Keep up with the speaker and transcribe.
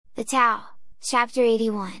The Tao, Chapter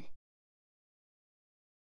 81.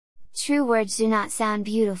 True words do not sound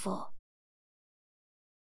beautiful.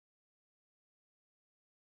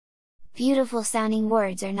 Beautiful sounding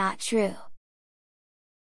words are not true.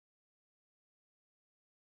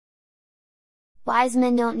 Wise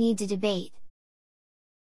men don't need to debate.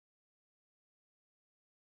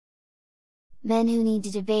 Men who need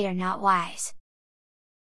to debate are not wise.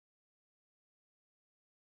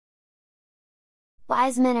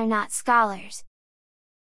 Wise men are not scholars.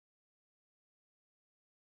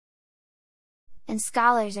 And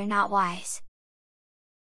scholars are not wise.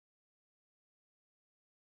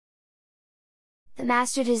 The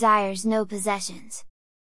master desires no possessions.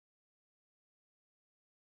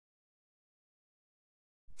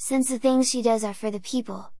 Since the things she does are for the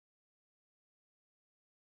people,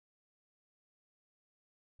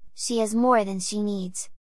 she has more than she needs.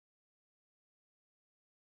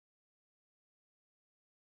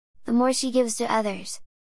 The more she gives to others,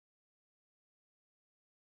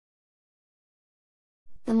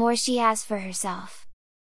 the more she has for herself.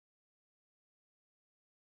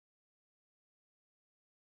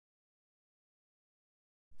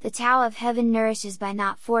 The Tao of Heaven nourishes by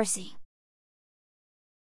not forcing.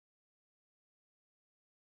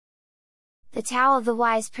 The Tao of the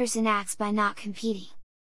wise person acts by not competing.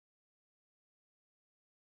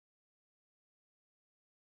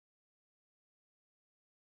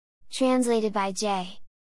 Translated by J.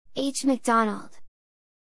 H. MacDonald.